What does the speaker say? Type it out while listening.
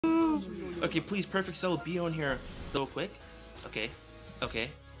Okay, please, perfect cell, be on here real quick. Okay,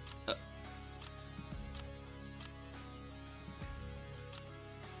 okay.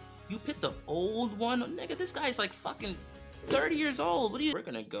 You picked the old one? Nigga, this guy's like fucking 30 years old. What are you? We're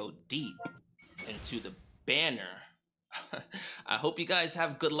gonna go deep into the banner. I hope you guys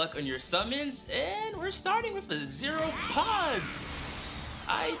have good luck on your summons, and we're starting with a 0 pods.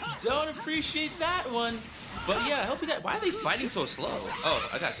 I don't appreciate that one, but yeah, I hope you guys. Why are they fighting so slow? Oh,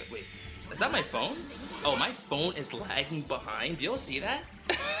 I got it. Wait, is that my phone? Oh, my phone is lagging behind. You all see that?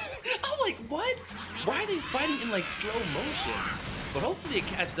 I'm like, what? Why are they fighting in like slow motion? But hopefully it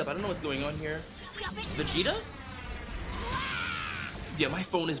catches up. I don't know what's going on here. Vegeta? Yeah, my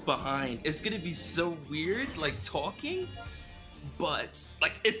phone is behind. It's gonna be so weird, like talking, but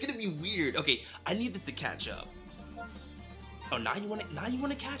like it's gonna be weird. Okay, I need this to catch up. Oh, now you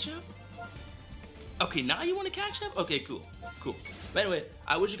wanna catch up? Okay, now you wanna catch up? Okay, cool. But anyway,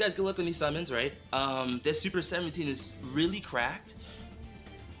 I wish you guys good luck on these summons, right? This Super 17 is really cracked.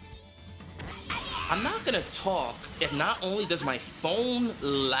 I'm not gonna talk if not only does my phone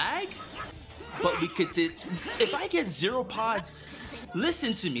lag, but we could if I get 0 pods.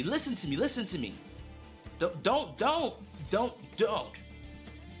 Listen to me. Don't.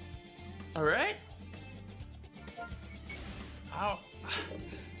 All right?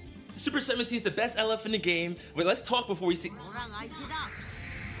 Super 17 is the best LF in the game. Wait, let's talk before we see.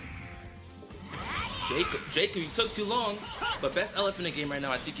 Jacob, you took too long. But best LF in the game right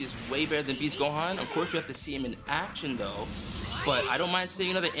now, I think is way better than Beast Gohan. Of course, we have to see him in action though. But I don't mind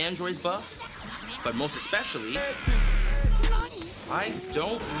seeing another Android's buff. But most especially, I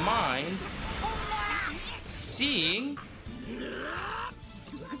don't mind seeing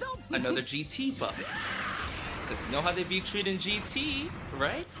another GT buff. Because you know how they be treating GT,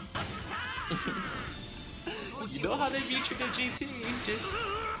 right? You know how they be treating GT.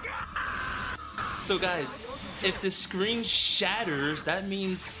 So guys, if the screen shatters, that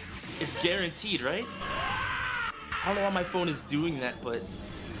means it's guaranteed, right? I don't know why my phone is doing that, but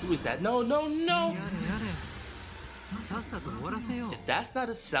who is that? No. If that's not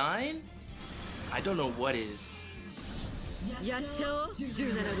a sign, I don't know what is.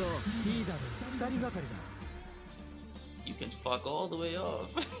 You can fuck all the way off.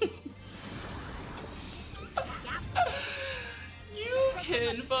 You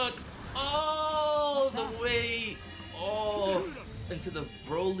can fuck all the way off into the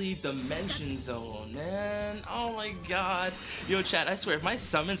Broly dimension zone, man. Oh my god. Yo, chat, I swear, if my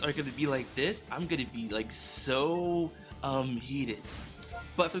summons are gonna be like this, I'm gonna be like so heated.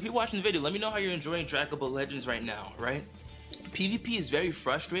 But for people watching the video, let me know how you're enjoying Dragon Ball Legends right now, right? PvP is very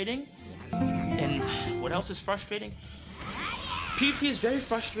frustrating. And what else is frustrating? PvP is very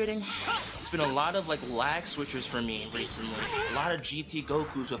frustrating. There's been a lot of like lag switchers for me recently. A lot of GT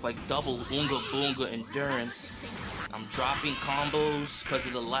Gokus with like double Oonga Boonga endurance. I'm dropping combos because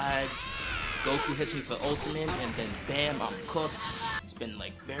of the lag. Goku hits me for ultimate and then bam, I'm cooked. It's been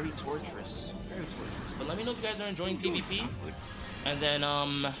like very torturous. But let me know if you guys are enjoying PvP. And then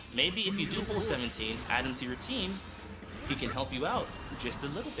maybe if you do pull 17, add him to your team, he can help you out just a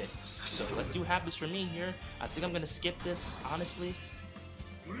little bit. So let's see what happens for me here. I think I'm gonna skip this, honestly.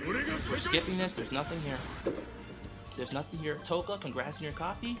 We're skipping this, there's nothing here. There's nothing here. Toka, congrats on your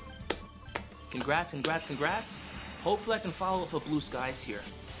copy. Congrats. Hopefully I can follow up with blue skies here.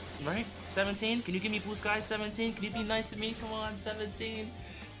 Right? 17? Can you give me blue skies, 17? Can you be nice to me? Come on, 17.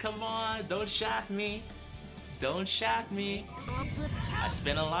 Come on, don't shaft me. Don't shaft me. I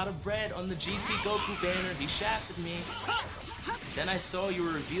spent a lot of bread on the GT Goku banner. He shafted me. Then I saw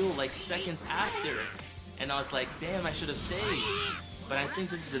your reveal like seconds after. And I was like, damn, I should have saved. But I think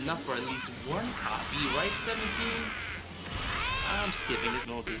this is enough for at least one copy, right, 17? I'm skipping this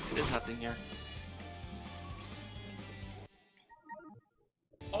multi. There's nothing here.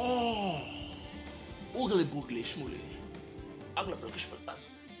 Oh! Oogly boogly schmoogly.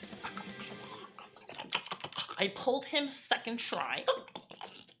 I pulled him second try.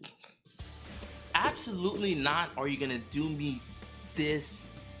 Absolutely not are you gonna do me this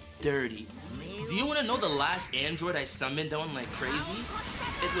dirty. Do you wanna know the last android I summoned on like crazy?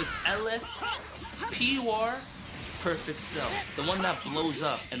 It was LF P-War Perfect Cell. The one that blows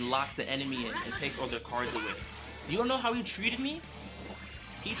up and locks the enemy in and takes all their cards away. You don't know how he treated me?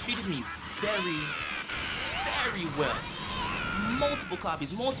 He treated me very, very well. Multiple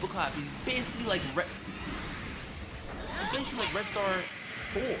copies. It's basically like Red Star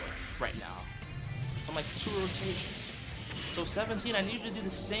 4 right now. I'm like 2 rotations. So 17, I need you to do the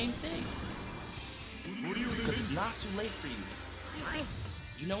same thing. Because it's not too late for you.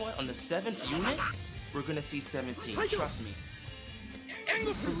 You know what? On the 7th unit, we're gonna see 17. Trust me.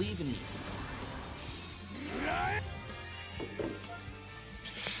 Believe in me.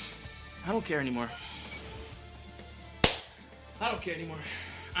 I don't care anymore. I don't care anymore.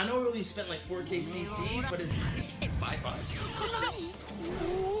 I know we only spent like 4K CC, but it's like 5-5.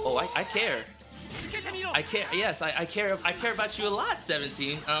 Oh, I care. I care. Yes, I care. I care about you a lot,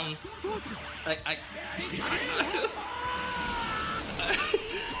 17. I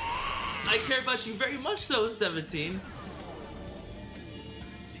care about you very much so, 17.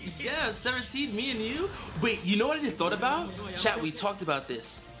 Yeah, 17, me and you. Wait, you know what I just thought about? Chat, we talked about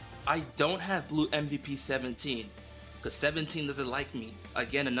this. I don't have blue MVP 17. Because 17 doesn't like me.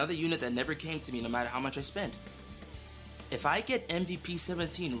 Again, another unit that never came to me no matter how much I spend. If I get MVP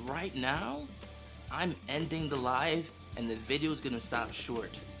 17 right now, I'm ending the live and the video is gonna stop short.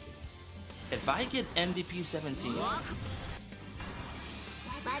 If I get MVP 17,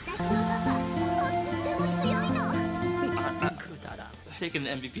 taking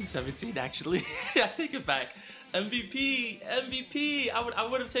an MVP 17 actually. I take it back. MVP. I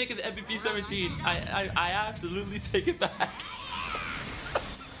would have taken the MVP 17. I absolutely take it back.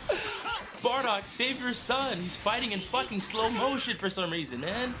 Bardock, save your son. He's fighting in fucking slow motion for some reason,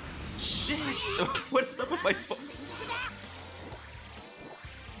 man. Shit. What is up with my phone?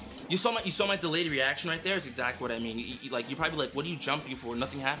 You saw my delayed reaction right there. It's exactly what I mean. You're probably like, what are you jumping for?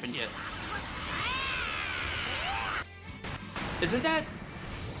 Nothing happened yet. Isn't that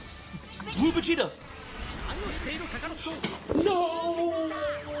Blue Vegeta? No!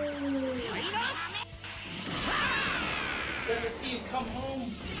 17, come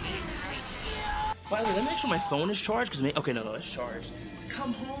home. By the way, let me make sure my phone is charged. Okay, no, it's charged.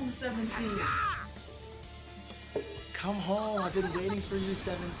 Come home, 17. Come home. I've been waiting for you,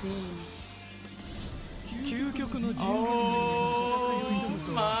 17. Oh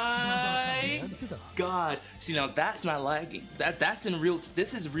my God! See, now that's not lagging. That's in real.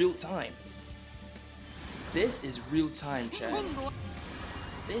 This is real time. This is real time, chat.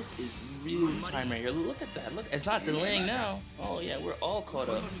 This is real time right here. Look at that. Look, it's not delaying now. Oh yeah, we're all caught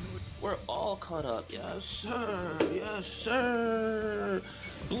up. We're all caught up. Yes, sir. Yes, sir.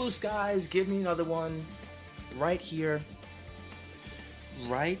 Blue skies. Give me another one. Right here.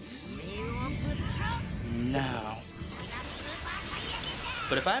 Right now.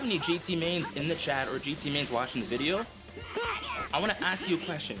 But if I have any GT mains in the chat or GT mains watching the video, I want to ask you a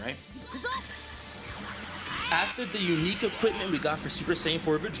question, right? After the unique equipment we got for Super Saiyan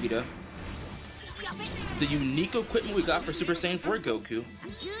 4 Vegeta, the unique equipment we got for Super Saiyan 4 Goku,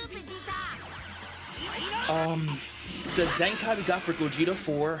 the Zenkai we got for Gogeta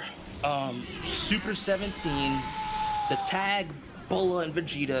 4, Super 17, the tag Bola and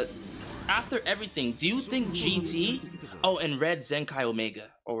Vegeta. After everything, do you think GT, and Red Zenkai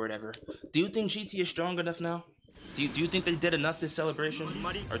Omega or whatever, do you think GT is strong enough now? Do you think they did enough this celebration,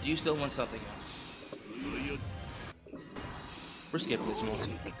 or do you still want something else? We're skipping this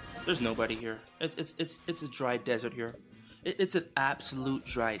multi. There's nobody here. It's a dry desert here. It's an absolute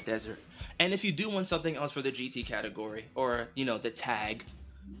dry desert. And if you do want something else for the GT category, or the tag,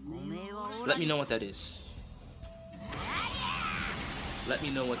 let me know what that is. Let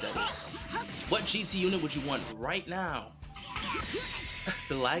me know what that is. What GT unit would you want right now?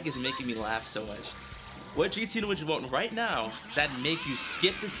 The lag is making me laugh so much. What GT unit would you want right now that make you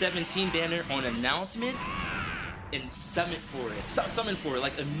skip the 17 banner on announcement and summon for it? Summon for it,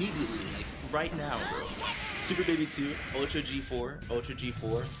 like immediately, like right now, bro. Super Baby 2, Ultra G4, Ultra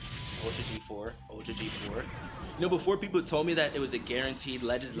G4, Ultra G4, Ultra G4. Before people told me that it was a guaranteed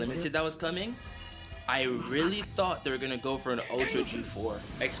Legends Limited that was coming, I really thought they were gonna go for an Ultra G4,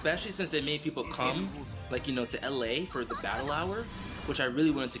 especially since they made people come, like, to LA for the battle hour, which I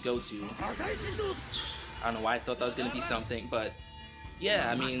really wanted to go to. I don't know why I thought that was gonna be something, but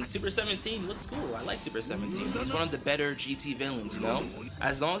yeah, I mean, Super 17 looks cool. I like Super 17. He's one of the better GT villains,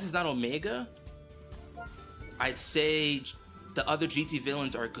 As long as he's not Omega, I'd say the other GT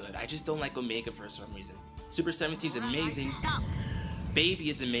villains are good. I just don't like Omega for some reason. Super 17's amazing. Baby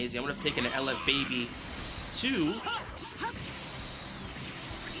is amazing. I would have taken an LF Baby 2.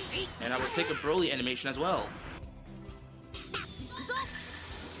 And I would take a Broly animation as well.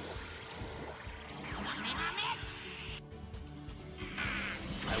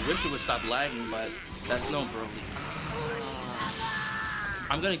 I wish it would stop lagging, but that's no Broly.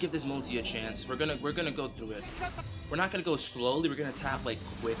 I'm gonna give this multi a chance. We're gonna go through it. We're not gonna go slowly. We're gonna tap like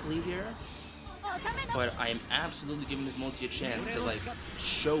quickly here. But I am absolutely giving this multi a chance to like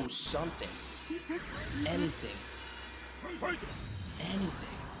show something. Anything. Anything.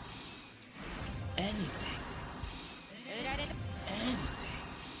 Anything. Anything.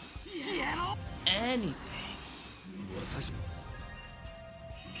 Anything.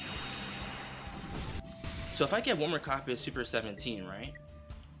 So if I get one more copy of Super 17, right?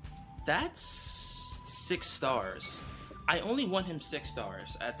 That's 6 stars. I only want him 6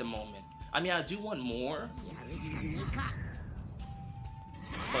 stars at the moment. I mean, I do want more.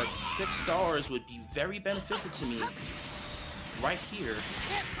 But 6 stars would be very beneficial to me. Right here.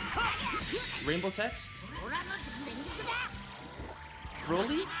 Rainbow text?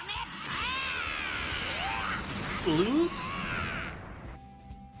 Broly? Blues?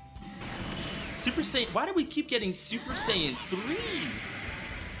 Super Saiyan. Why do we keep getting Super Saiyan 3?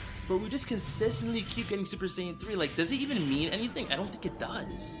 But we just consistently keep getting Super Saiyan 3. Like, does it even mean anything? I don't think it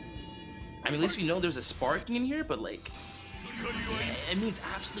does. I mean, at least we know there's a sparking in here, but like, it means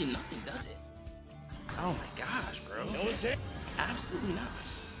absolutely nothing, does it? Oh my gosh, bro. Absolutely not.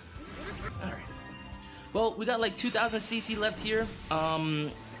 Alright. Well, we got like 2,000 CC left here.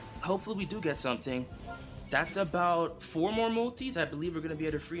 Hopefully we do get something. That's about 4 more multis. I believe we're gonna be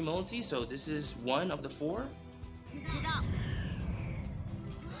at a free multi, so this is 1 of the 4.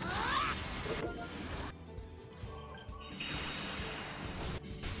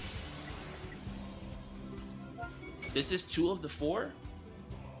 This is 2 of the 4.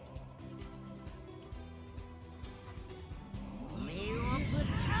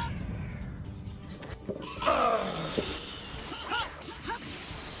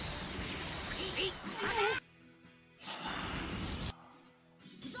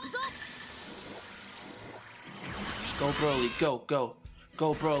 Go Broly, go, go.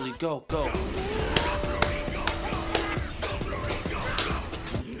 Go Broly, go, go.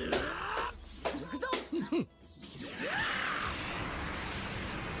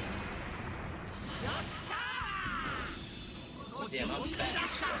 Damn, I'm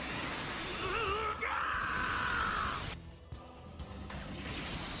fast.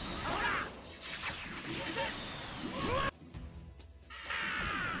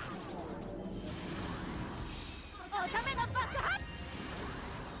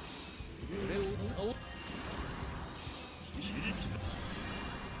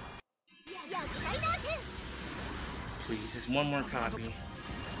 Please, just one more copy.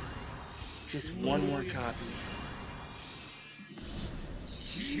 Just one more copy.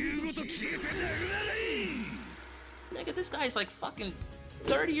 Nigga, this guy's like fucking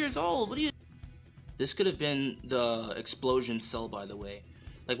 30 years old. What do you... This could have been the explosion cell, by the way.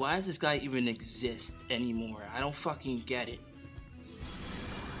 Like, why does this guy even exist anymore? I don't fucking get it.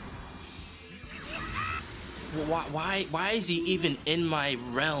 Why is he even in my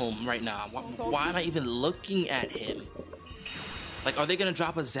realm right now? Why am I even looking at him? Like, are they gonna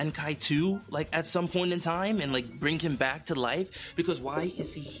drop a Zenkai 2, like, at some point in time and, like, bring him back to life? Because why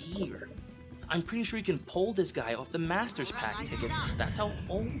is he here? I'm pretty sure you can pull this guy off the Masters Pack tickets. That's how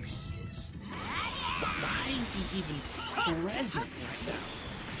old he is. Why is he even present right now?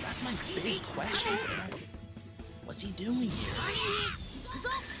 That's my big question. What's he doing here?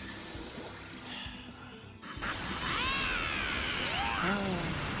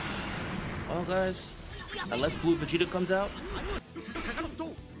 Well, guys, unless Blue Vegeta comes out,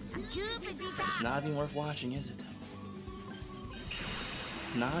 it's not even worth watching, is it?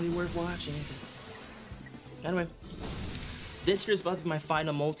 It's not even worth watching, is it? Anyway, this here's about to be my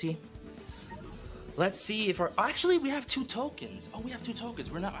final multi. Let's see if our... Actually, we have 2 tokens. Oh, we have 2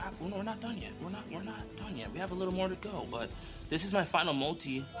 tokens. We're not done yet. We're not done yet. We have a little more to go, but this is my final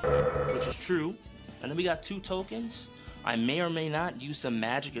multi, which is true. And then we got 2 tokens. I may or may not use some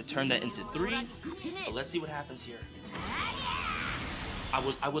magic to turn that into 3, but let's see what happens here. I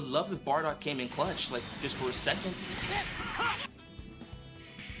would love if Bardock came in clutch, like, just for a second.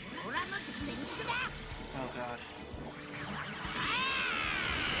 Oh, God.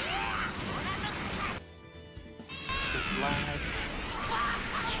 This lag.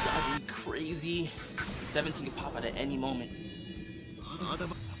 It's driving me crazy. 17 can pop out at any moment.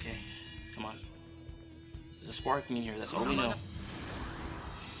 Okay, come on. There's a sparking in here, that's all we know.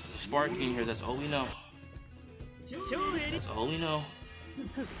 There's a sparking in here, that's all we know. That's all we know.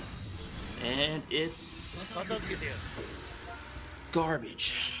 And it's...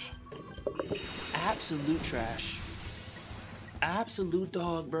 garbage. Absolute trash. Absolute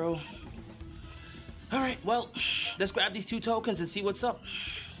dog, bro. Alright, well, let's grab these 2 tokens and see what's up.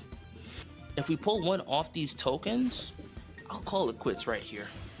 If we pull one off these tokens, I'll call it quits right here.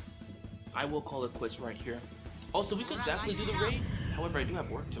 I will call it quits right here. Also, we could definitely do the raid. However, I do have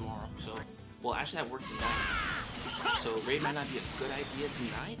work tomorrow, so... Well, actually, I have work tonight. So, raid might not be a good idea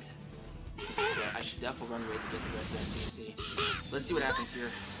tonight. Yeah, I should definitely run raid to get the rest of that CC. Let's see what happens here.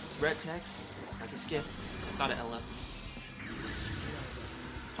 Red text. That's a skip. It's not an LF.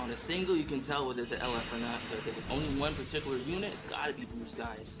 On a single, you can tell whether it's an LF or not, because if it's only one particular unit, it's gotta be blue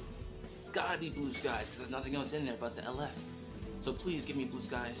skies. It's gotta be blue skies, because there's nothing else in there but the LF. So please give me blue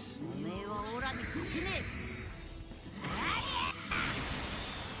skies.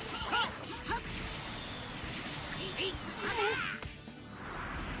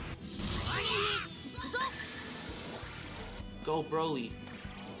 Go Broly.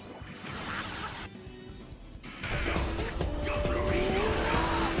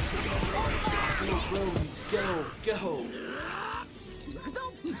 Go, go.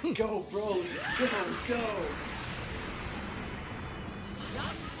 Go, Broly. Go, go.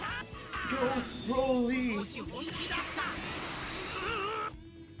 Go, Broly.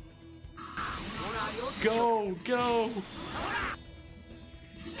 Go, go.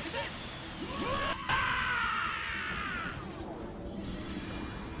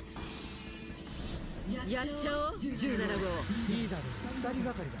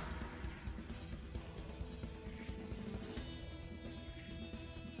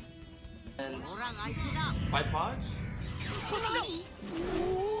 And my pods?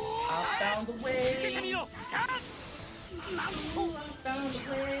 I found a way. I found a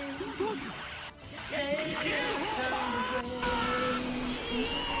way. Yeah,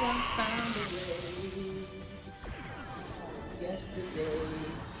 I found a way. Yesterday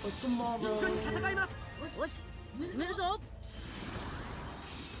or tomorrow.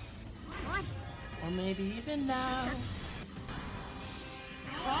 Or maybe even now.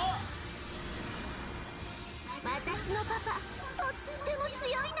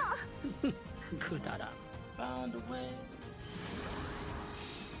 Found a way.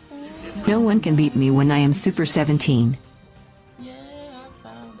 No one can beat me when I am Super 17. Yeah, I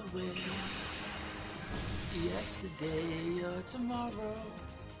found a way. Yesterday or tomorrow,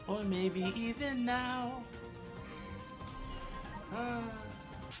 or maybe even now.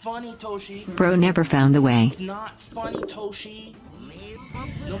 Funny, Toshi. Bro never found the way. It's not funny, Toshi.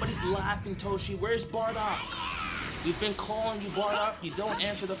 Nobody's laughing, Toshi. Where's Bardock? We've been calling you, Bardock. You don't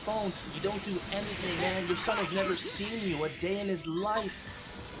answer the phone. You don't do anything, man. Your son has never seen you a day in his life.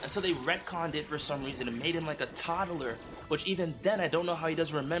 Until they retconned it for some reason and made him like a toddler. Which even then, I don't know how he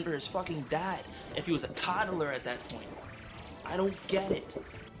doesn't remember his fucking dad. If he was a toddler at that point. I don't get it.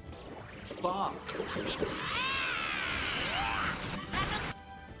 Fuck.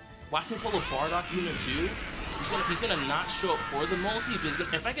 Watch me pull a Bardock unit too. He's gonna not show up for the multi,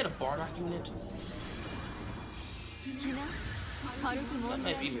 but if I get a Bardock unit, that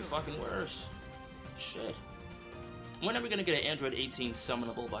might be even fucking worse. Shit. When are we gonna get an Android 18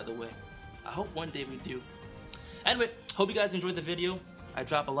 summonable, by the way? I hope one day we do. Anyway, hope you guys enjoyed the video. I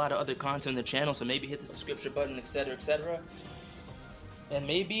drop a lot of other content on the channel, so maybe hit the subscription button, etc, etc. And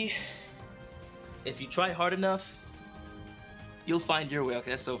maybe, if you try hard enough, you'll find your way.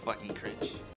 Okay, that's so fucking cringe.